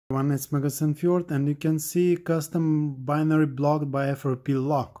One is magazine Fjord, and you can see custom binary blocked by FRP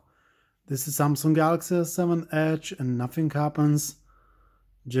lock. This is Samsung Galaxy S7 Edge, and nothing happens.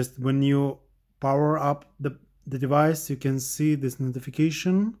 Just when you power up the device, you can see this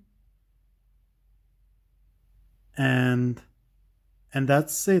notification, and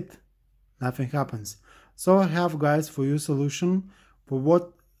that's it. Nothing happens. So I have, guys, for you solution.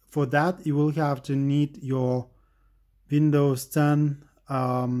 For that you will have to need your Windows 10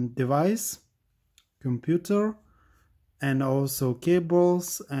 device, computer, and also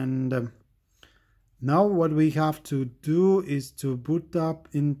cables. And now what we have to do is to boot up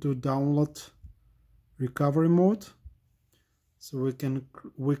into download recovery mode. So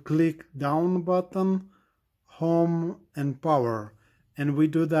we click down button, home, and power, and we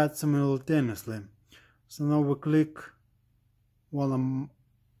do that simultaneously. So now we click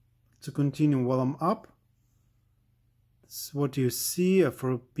to continue while I'm up. This is what you see,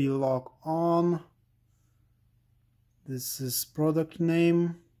 FRP lock on. This is product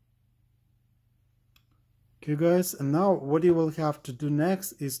name. Okay, guys, and now what you will have to do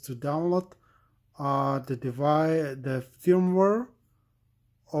next is to download the firmware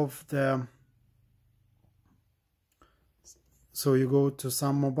of the. So you go to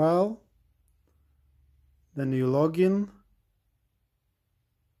some mobile, then you log in,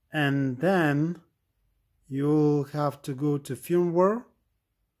 and then you'll have to go to firmware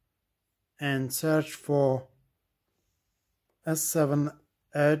and search for S7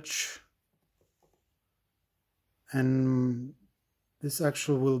 Edge, and this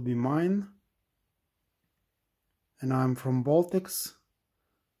actually will be mine, and I'm from Baltics,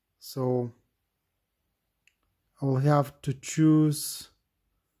 so I will have to choose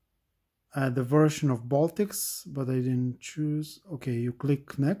the version of Baltics, but I didn't choose. Okay, you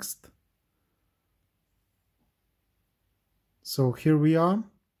click next. So here we are,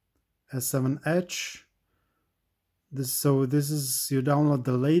 S7 Edge. This is, you download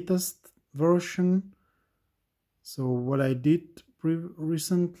the latest version. So what I did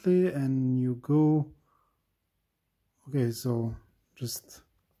recently, and you go. Okay, so just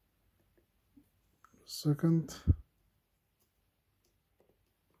a second.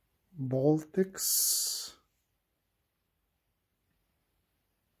 Baltics.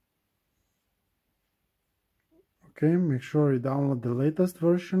 Okay, make sure you download the latest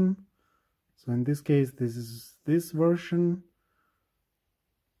version. So in this case, this is this version.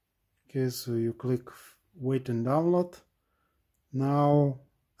 Okay, so you click wait and download. Now,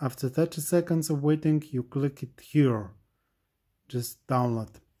 after 30 seconds of waiting, you click it here. Just download.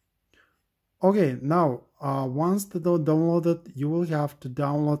 Okay, now once the downloaded, you will have to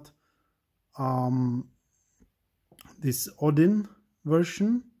download this Odin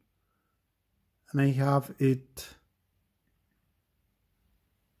version, and I have it.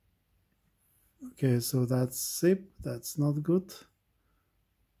 Okay, so that's zip, that's not good.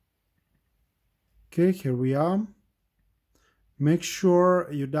 Okay, here we are. Make sure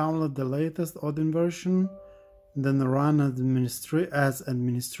you download the latest Odin version, then run as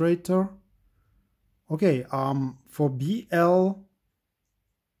administrator. Okay, for BL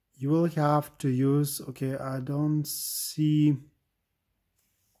you will have to use, okay, I don't see,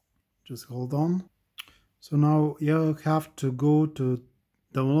 just hold on. So now you have to go to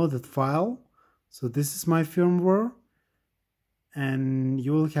downloaded file. So this is my firmware, and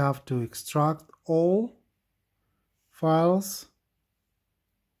you will have to extract all files.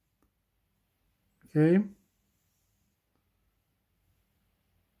 Okay.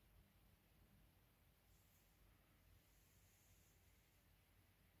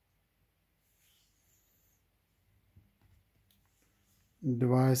 The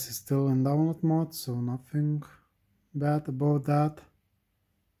device is still in download mode, so nothing bad about that.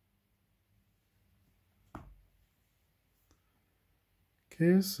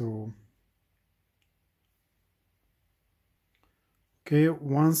 Okay, so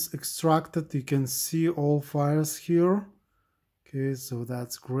once extracted, you can see all files here. Okay, so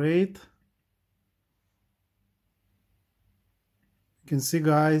that's great. You can see,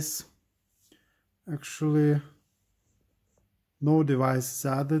 guys, actually no device is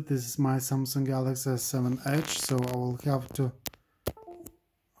added. This is my Samsung Galaxy S7 Edge, so I will have to,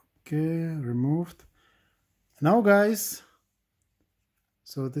 okay, removed. Now, guys,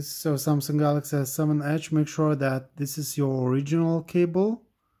 so this is your Samsung Galaxy S7 Edge. Make sure that this is your original cable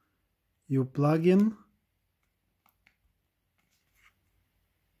you plug in.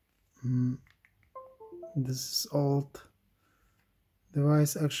 This is old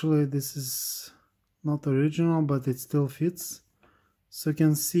device. Actually, this is not original, but it still fits. So you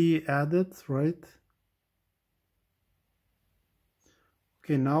can see added, right?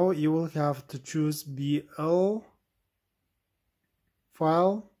 Okay, now you will have to choose BL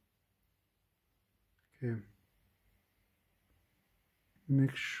file. Okay,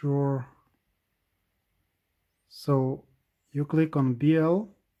 make sure. So you click on BL,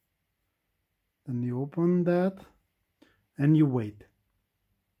 then you open that and you wait.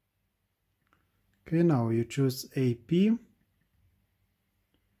 Okay, now you choose AP.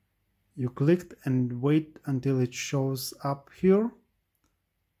 You clicked and wait until it shows up here.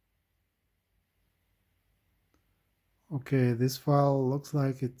 Okay, this file looks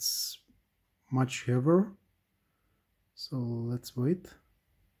like it's much heavier, so let's wait.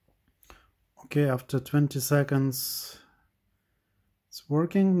 Okay, after 20 seconds it's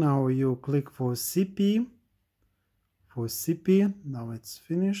working. Now you click for CP. For CP, now it's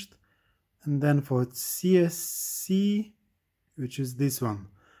finished. And then for CSC, which is this one.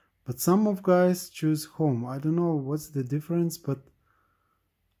 But some of guys choose home. I don't know what's the difference, but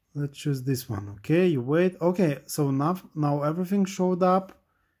let's choose this one. Okay, you wait. Okay, so now everything showed up.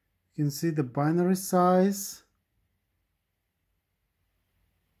 You can see the binary size.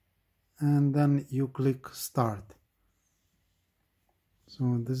 And then you click start.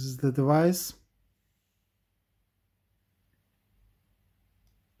 So this is the device.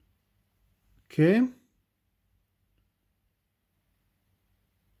 Okay.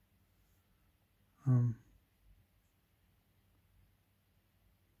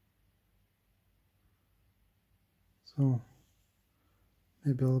 So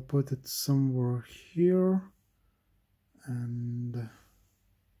maybe I'll put it somewhere here, and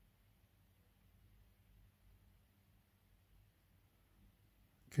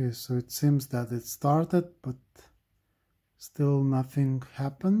okay, so it seems that it started, but still nothing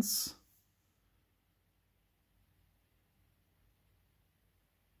happens.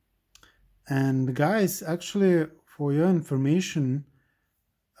 And guys, actually, for your information,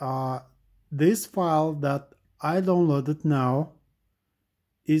 this file that I downloaded now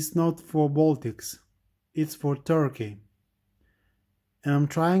is not for Baltics, it's for Turkey. And I'm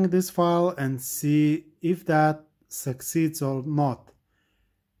trying this file and see if that succeeds or not.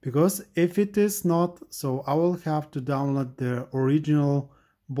 Because if it is not, so I will have to download the original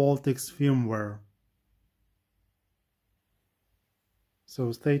Baltics firmware.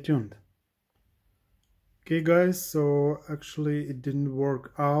 So stay tuned. Okay guys, so actually it didn't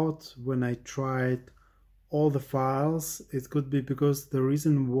work out when I tried all the files. It could be because the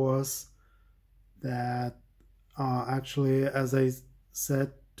reason was that actually, as I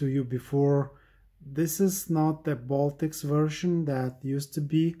said to you before, this is not the Baltics version that used to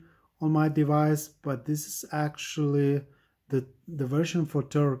be on my device, but this is actually the version for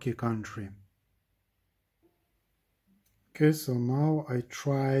Turkey country. Okay, so now I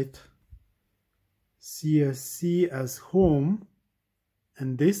tried CSC as home,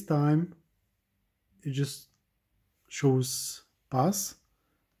 and this time it just shows pass,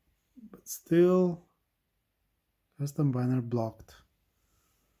 but still custom binary blocked.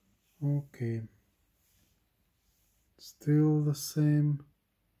 Okay, still the same.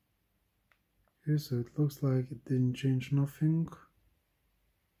 Okay, so it looks like it didn't change nothing.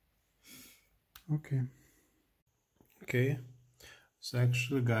 Okay, so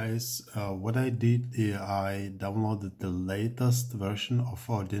actually guys, what I did is I downloaded the latest version of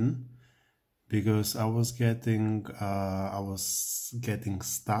Odin because I was getting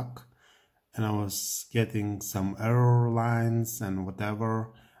stuck and I was getting some error lines and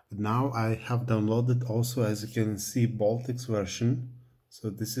whatever. But now I have downloaded also, as you can see, Baltics version. So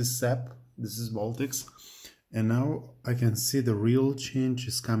this is SAP, this is Baltics, and now I can see the real change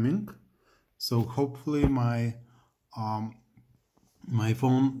is coming. So hopefully my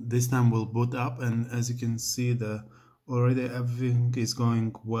phone this time will boot up, and as you can see, already everything is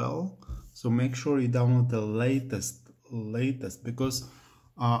going well. So make sure you download the latest, because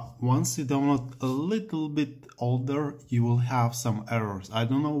once you download a little bit older, you will have some errors. I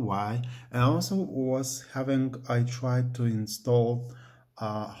don't know why. And also I tried to install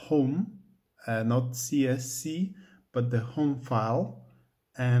home, not CSC, but the home file,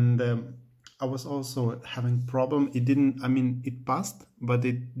 and I was also having problem. It didn't, I mean, it passed, but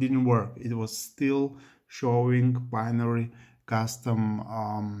it didn't work. It was still showing binary custom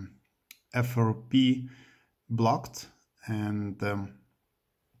FRP blocked, and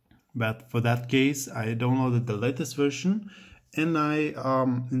but for that case I downloaded the latest version and I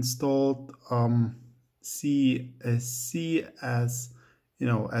installed CSC as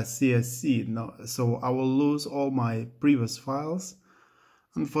CSC. No, so I will lose all my previous files,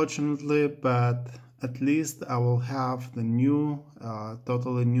 unfortunately, but at least I will have the new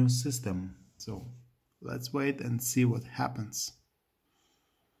totally new system. So let's wait and see what happens.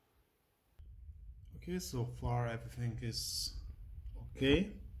 Okay, so far everything is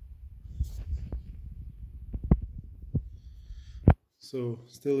okay. So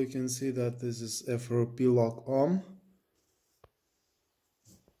still you can see that this is FRP lock on.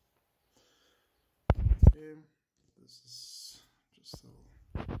 Okay, this is just a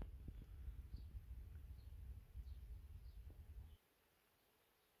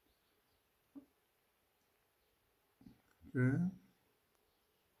okay.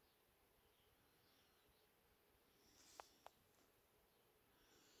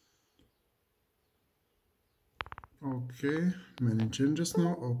 Okay, many changes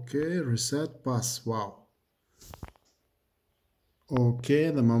now. Okay, reset pass. Wow. Okay,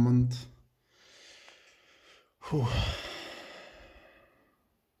 the moment. Whew.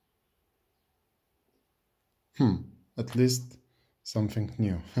 At least something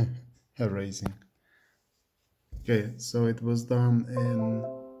new. Erasing. Okay, so it was done in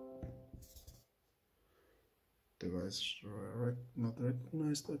device not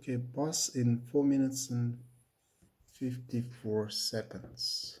recognized. Okay, pass in 4 minutes and 54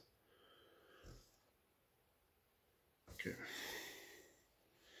 seconds. Okay.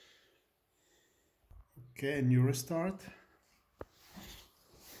 Okay, new restart.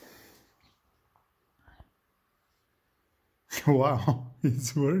 Wow,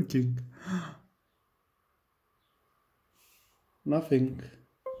 it's working. Nothing.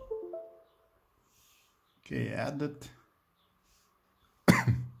 Okay, add it.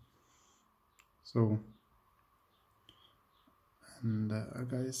 So, and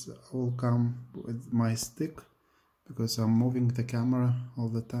guys, I will come with my stick because I'm moving the camera all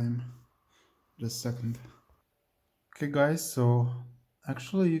the time. Just a second. Okay guys, so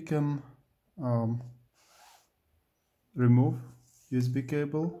actually you can remove USB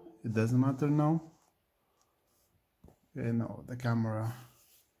cable. It doesn't matter now. Okay, no, the camera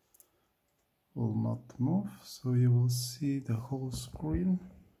will not move, so you will see the whole screen.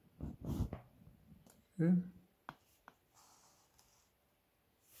 Okay.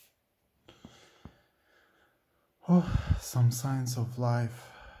 Oh, some signs of life,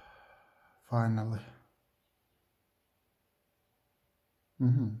 finally.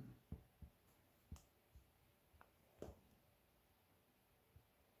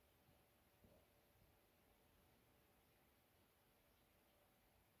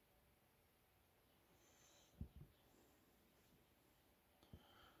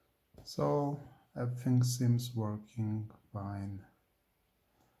 So everything seems working fine.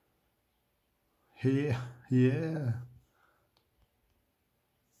 Yeah, yeah.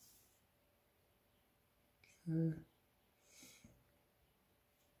 Okay.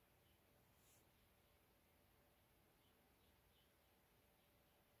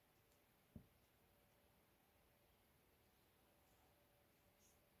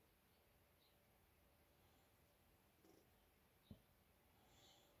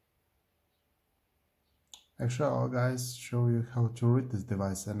 Actually, I'll guys show you how to root this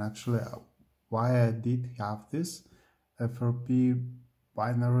device, and actually why I did have this FRP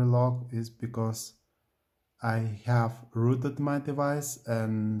binary lock is because I have rooted my device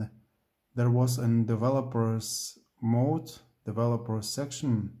and there was in developers mode, developers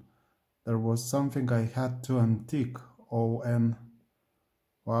section, there was something I had to untick. ON.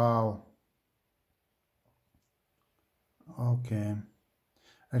 Wow. Okay.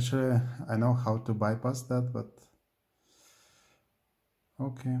 Actually, I know how to bypass that, but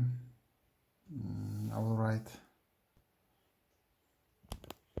okay. I will write